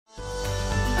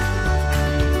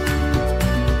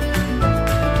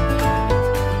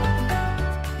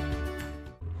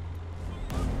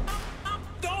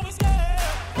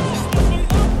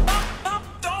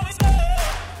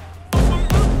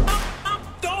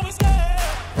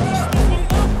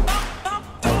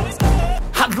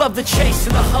love the chase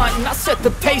and the hunt, and I set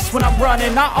the pace when I'm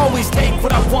running. I always take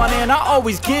what I want and I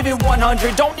always give it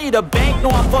 100. Don't need a bank, no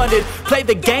I'm funded. Play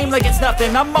the game like it's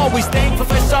nothing. I'm always thankful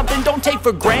for something. Don't take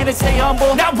for granted, stay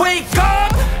humble. Now wake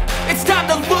up! It's time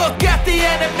to look at the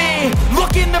enemy.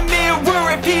 Look in the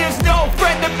mirror if he is no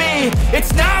friend to me.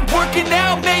 It's not working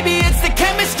out, maybe it's the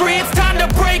chemistry. It's time to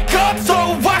break up so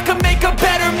I can make a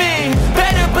better me.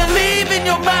 Better believe in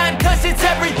your mind, cause it's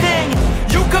everything.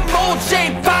 You can mold,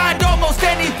 shape, find almost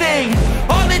anything.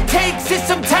 All it takes is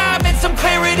some time and some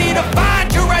clarity to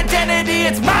find your identity.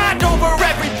 It's mind over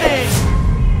everything.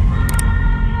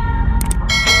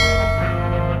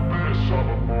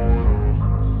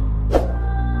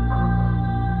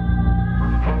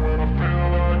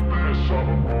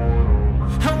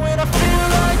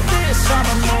 I'm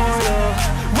immortal.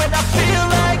 When I feel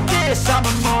like this, I'm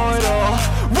immortal.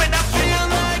 When I feel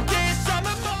like this, I'm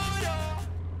immortal.